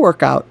I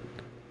work out.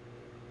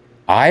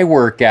 Eye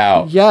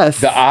workout. Yes.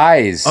 The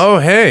eyes. Oh,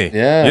 hey.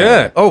 Yeah.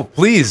 Yeah. Oh,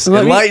 please Let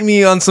me- enlighten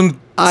me on some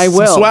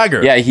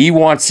swagger. Yeah, he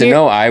wants to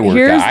know eye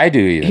workout. I do.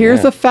 Even,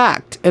 Here's a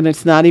fact, and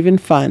it's not even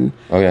fun.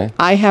 Okay.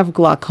 I have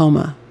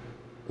glaucoma.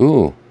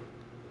 Ooh.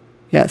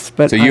 Yes,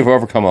 but So you've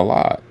overcome a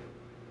lot.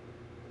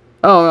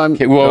 I'm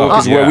Okay, well,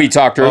 because yeah. what we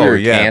talked earlier, Oh,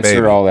 yeah, cancer,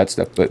 baby. all that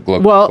stuff. But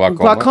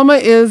glaucoma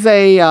is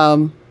a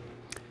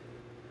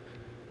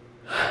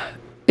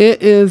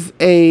it is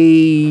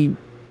a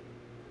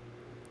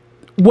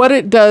what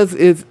it does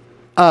is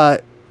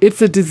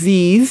it's a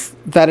disease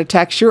that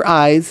attacks your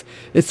eyes.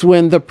 It's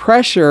when the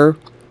pressure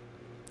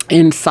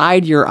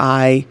inside your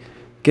eye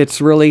gets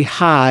really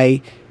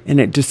high and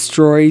it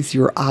destroys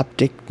your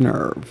optic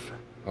nerve.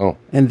 Oh.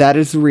 And that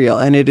is real.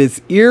 And it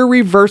is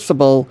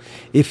irreversible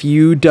if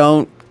you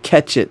don't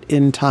catch it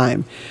in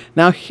time.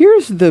 Now,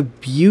 here's the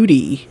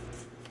beauty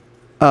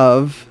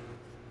of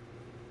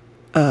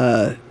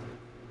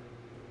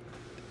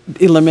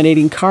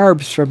eliminating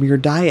carbs from your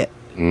diet.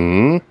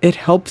 Mm-hmm. It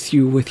helps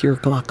you with your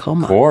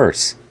glaucoma. Of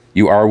course.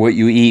 You are what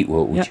you eat,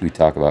 which we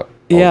talk about.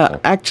 all the time.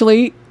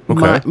 Actually,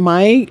 Okay.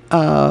 my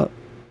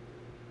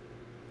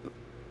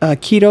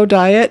keto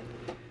diet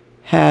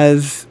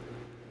has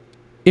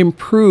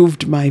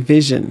improved my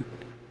vision.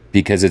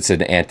 Because it's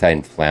an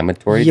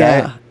anti-inflammatory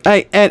diet.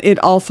 And it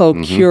also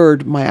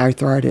cured my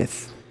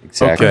arthritis.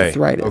 Exactly. Okay.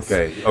 Arthritis.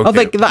 Okay. I was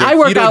like, the Your eye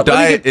workout. keto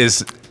diet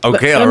is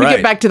okay. Let all me right.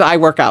 get back to the eye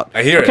workout.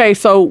 I hear it. Okay,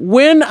 so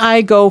when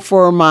I go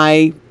for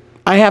I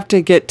have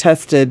to get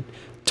tested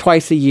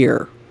twice a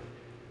year,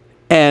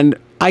 and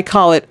I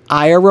call it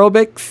eye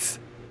aerobics.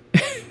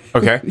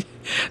 Okay.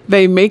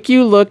 They make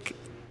you look.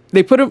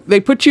 They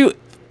put you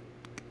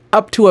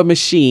up to a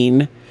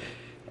machine,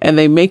 and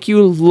they make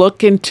you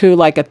look into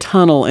like a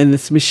tunnel in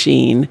this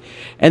machine,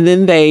 and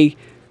then they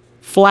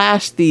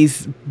flash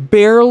these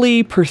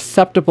barely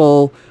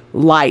perceptible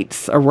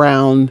lights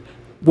around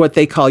what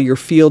they call your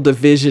field of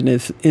vision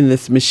is in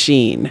this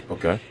machine.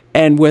 Okay.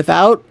 And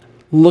without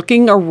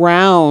looking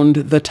around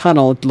the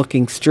tunnel,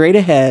 looking straight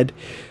ahead,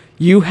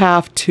 you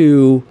have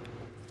to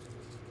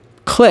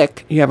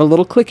click. You have a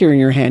little clicker in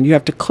your hand. You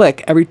have to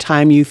click every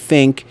time you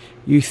think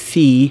you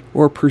see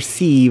or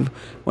perceive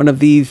one of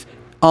these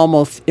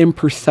almost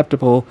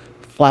imperceptible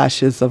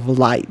flashes of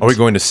light. Are we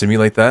going to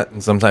simulate that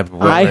in some type of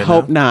way? I right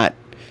hope now? not.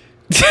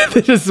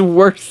 It is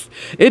worse.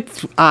 It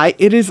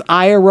is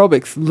eye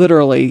aerobics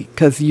literally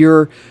because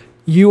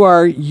you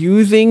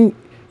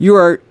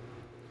are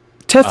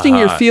testing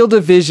your field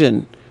of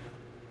vision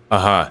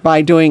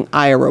by doing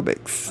eye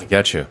aerobics. I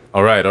get you.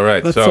 All right.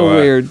 That's so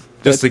weird.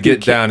 Just to that you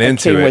get down came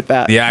into it, with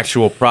that. the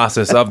actual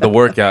process of the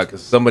workout,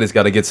 because somebody's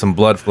got to get some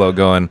blood flow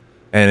going,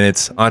 and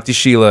it's Auntie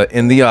Sheila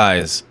in the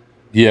eyes.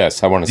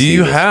 Yes, I want to Do see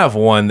you this. have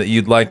one that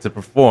you'd like to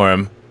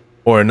perform,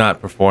 or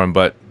not perform,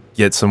 but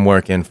get some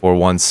work in for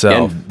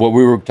oneself? And what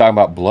we were talking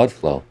about, blood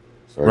flow.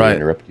 Sorry Right. to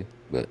interrupt you,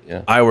 but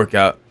yeah. Eye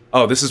workout.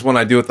 Oh, this is when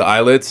I do with the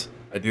eyelids.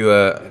 I do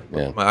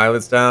Yeah. my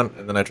eyelids down,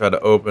 and then I try to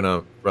open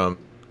them from.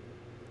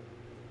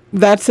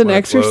 That's an when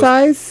I close.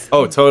 exercise?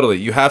 Oh, totally.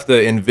 You have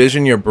to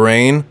envision your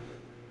brain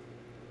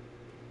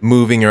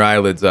moving your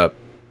eyelids up,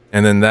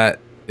 and then that's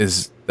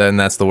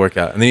the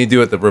workout. And then you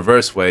do it the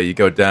reverse way. You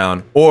go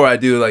down, or I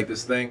do like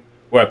this thing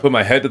where I put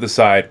my head to the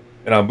side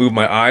and I'll move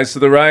my eyes to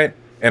the right,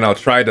 and I'll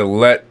try to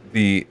let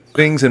the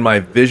things in my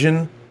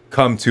vision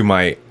come to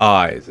my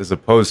eyes as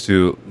opposed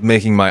to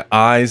making my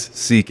eyes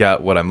seek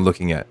out what I'm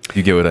looking at.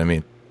 You get what I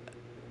mean?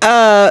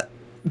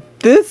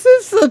 This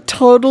is a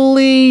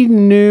totally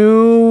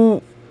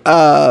new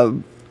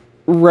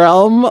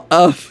realm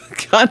of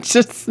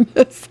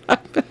consciousness.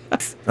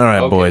 All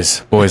right,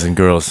 boys and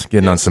girls,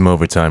 getting on some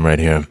overtime right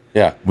here.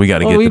 Yeah. We got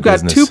to Well, get to we've got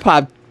business.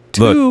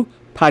 two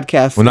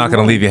podcasts. We're not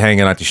going to leave you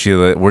hanging, Auntie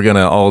Sheila. We're going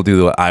to all do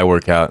the eye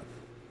workout.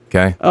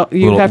 Okay? Oh,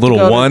 you have to little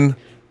go to- one,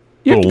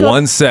 you have to little go-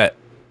 one set.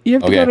 You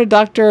have to Okay. go to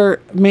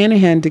Dr.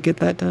 Manahan to get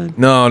that done.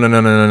 No.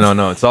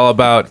 It's all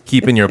about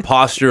keeping your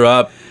posture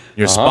up,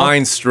 your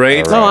spine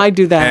straight. All right. Oh, I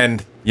do that.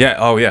 And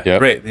yeah, Yep.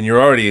 great. Then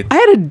you're already I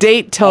had a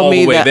date tell all the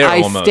me way that there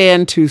I almost.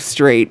 stand too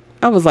straight.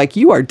 I was like,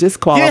 you are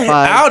disqualified. get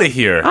out of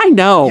here. I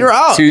know. You're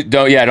out.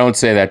 Don't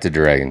say that to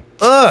Dragon.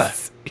 Ugh.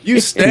 You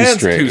stand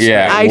straight. too straight.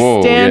 Yeah. I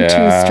Whoa, stand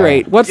yeah. too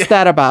straight. What's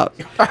that about?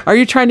 Are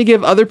you trying to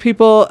give other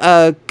people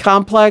a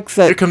complex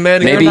that You're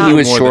commanding Maybe people he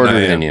was more shorter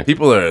I than am. you.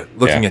 People are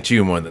looking Yeah. at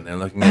you more than they're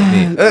looking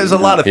at me. There's a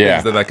lot of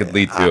things Yeah. that could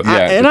lead to. Yeah.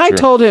 and for I sure.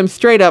 told him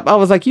straight up, I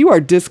was like, you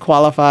are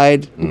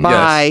disqualified.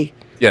 Bye.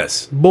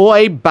 Yes.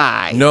 Boy,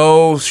 bye.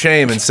 No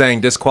shame in saying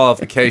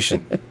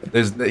disqualification.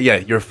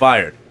 You're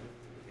fired.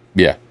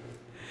 Yeah.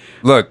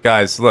 Look,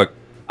 guys,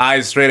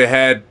 eyes straight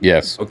ahead.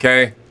 Yes.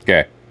 Okay.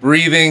 Okay.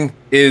 Breathing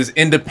is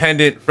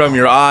independent from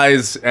your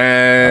eyes,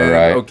 and All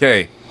right.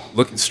 okay,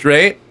 looking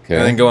straight, Okay.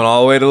 and then going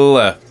all the way to the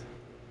left,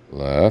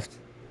 Left.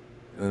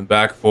 and then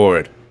back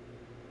forward,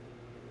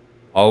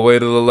 all the way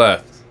to the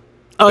left.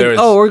 There is-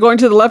 We're going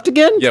to the left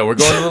again? Yeah, we're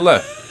going to the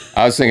left.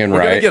 I was thinking We're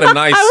right. gonna get a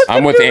nice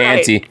I'm with You're right.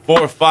 Auntie.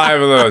 4 or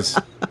 5 of those.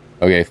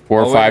 Okay,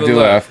 4 All or the way 5 to the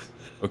left.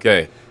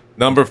 Okay,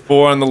 number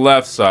 4 on the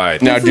left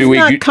side. Now, This do is we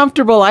not do,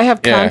 comfortable. I have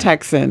Yeah.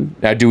 contacts in.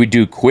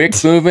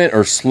 quick movement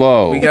or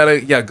slow? We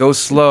gotta go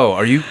slow.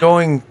 Are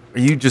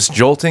you just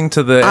jolting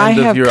to the I end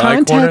of have your eye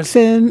contacts corners?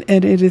 in,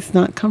 and it is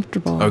not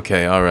comfortable.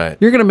 Okay, all right.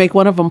 You're gonna make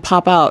one of them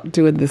pop out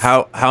doing this.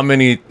 How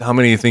many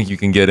do you think you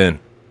can get in?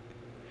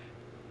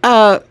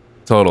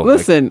 Total.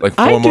 Listen, like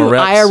 4 I more do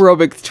reps?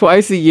 aerobics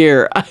twice a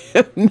year. I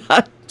am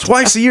not.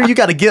 Twice a year, you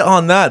got to get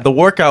on that. The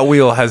workout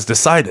wheel has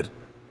decided.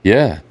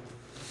 Yeah.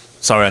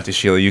 Sorry, Auntie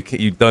Sheila,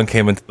 you done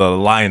came into the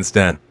lion's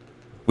den.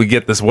 We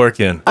get this work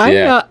in.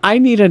 I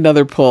need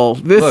another pull.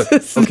 This Look,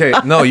 is okay,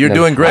 no, you're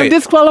doing I'm great.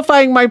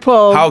 disqualifying my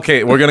pull.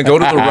 Okay, we're gonna go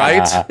to the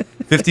right,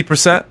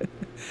 50%.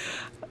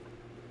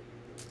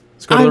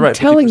 Let's go to the I'm right.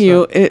 telling 50%.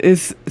 you, it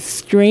is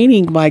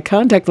straining my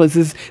contact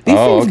lenses. These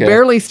Oh, things okay.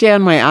 barely stay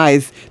on my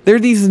eyes. They're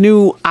these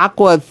new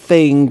aqua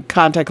thing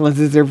contact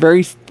lenses. They're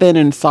very thin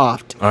and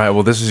soft. All right,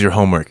 well, this is your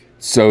homework.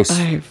 So, I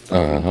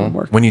have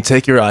homework. When you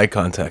take your eye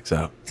contacts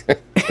out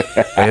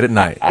late at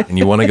night and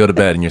you want to go to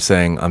bed and you're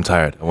saying, "I'm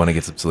tired. I want to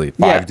get some sleep."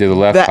 5 to the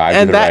left, 5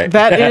 to the right.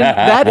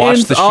 That Watch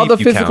ends the all sheep the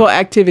you physical count.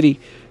 activity.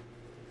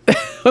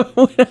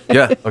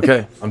 Yeah,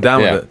 okay, I'm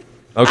down Yeah. with it.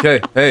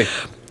 Okay, hey.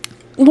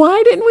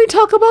 Why didn't we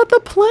talk about the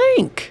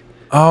plank?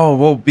 Oh,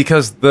 well,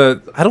 because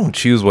I don't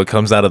choose what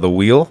comes out of the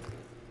wheel.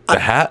 The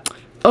hat.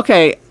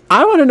 Okay,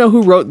 I want to know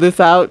who wrote this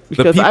out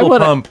because I people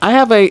want pump. I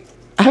have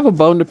a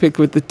bone to pick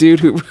with the dude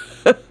who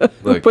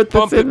Look, put this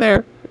pump in it.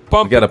 there.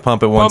 we got to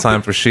pump it one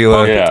time for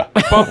Sheila. Yeah.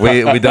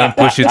 We done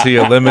push you to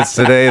your limits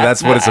today.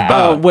 That's what it's Oh,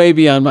 about. way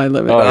beyond my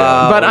limit. Oh,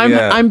 yeah. But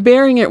yeah. I'm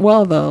bearing it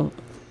well though.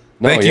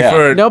 Thank Oh, you yeah.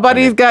 for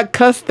Nobody's got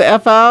cussed the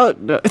F out.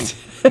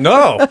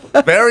 no,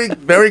 very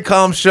very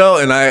calm show,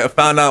 and I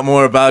found out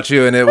more about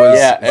you, and it's been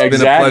a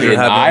exactly. pleasure An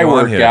having eye you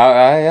on here.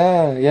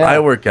 workout. Yeah. Eye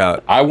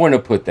workout. I want to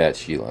put that,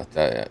 Sheila.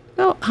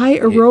 No, high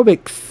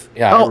aerobics.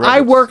 Yeah, Oh,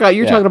 eye aerobics. workout.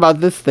 You're Yeah. talking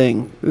about this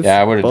thing. This Yeah,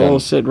 I would've done-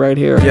 bullshit right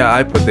here. Yeah,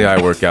 I put the eye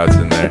workouts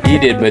in there. He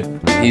did,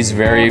 but he's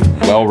very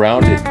well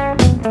rounded.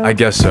 I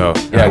guess so.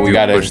 Yeah, I we do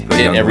gotta push the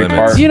hit young every limits.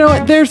 part. You know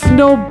what? There's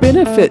no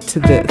benefit to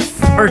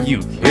this. Are you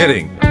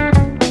kidding?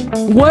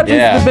 What is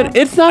Yeah. the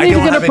benefit? It's not I even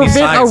don't going have to any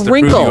prevent science a to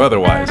prove you wrinkle.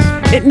 otherwise.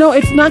 No,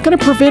 it's not going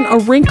to prevent a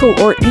wrinkle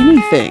or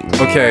anything.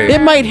 Okay.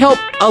 It might help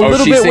a little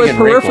she's bit with thinking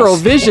peripheral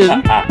wrinkles.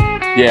 vision.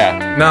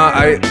 Yeah. No,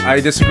 I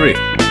disagree.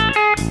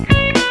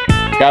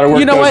 Got to work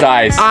You know those what?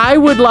 eyes. I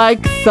would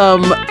like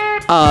some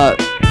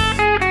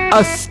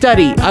a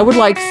study. I would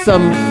like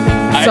some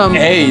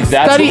hey, that's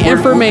study what we're-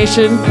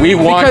 information. we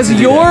want because to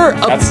do your that.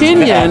 That's-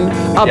 opinion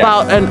yeah.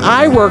 about an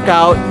eye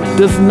workout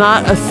does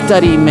not a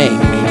study make.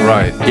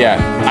 Right. Yeah,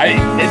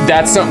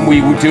 that's something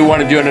we do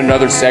want to do in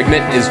another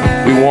segment. Is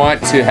we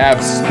want to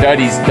have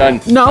studies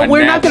done. No, a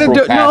we're not going to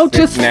do. No, naturopathic,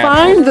 just natural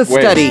find the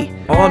way. study.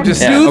 Oh, I'm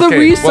just Do the okay,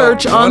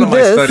 research well, on one of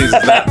this. my studies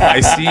is that I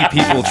see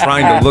people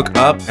trying to look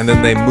up and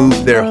then they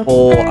move their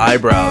whole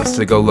eyebrows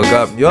to go look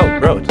up. Yo,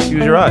 bro, just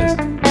use your eyes.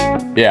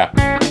 Yeah,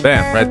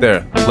 Bam, right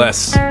there.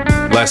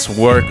 Less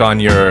work on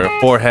your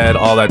forehead,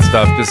 all that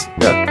stuff. Just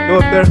go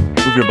up there,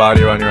 move your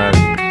body around your eyes.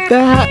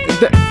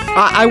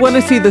 I want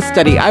to see the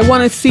study. I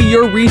want to see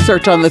your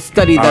research on the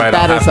study All that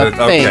right, that is I'll a have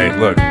to- thing. Okay,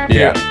 look.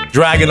 Yeah.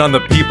 Dragging on the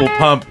people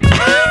pump.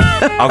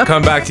 I'll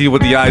come back to you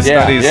with the eye yeah,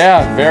 studies.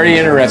 yeah. Very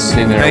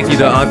interesting there. Thank you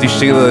to Auntie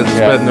Sheila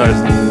spreading our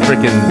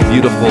freaking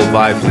beautiful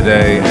vibe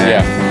today. And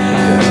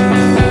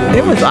Yeah,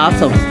 It was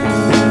awesome.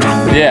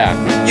 yeah.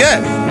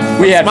 Yes.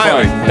 We had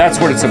Smiling. fun. That's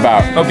what it's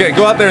about. Okay,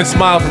 go out there and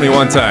smile for me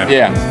one time.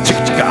 Yeah.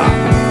 Chicka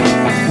chicka.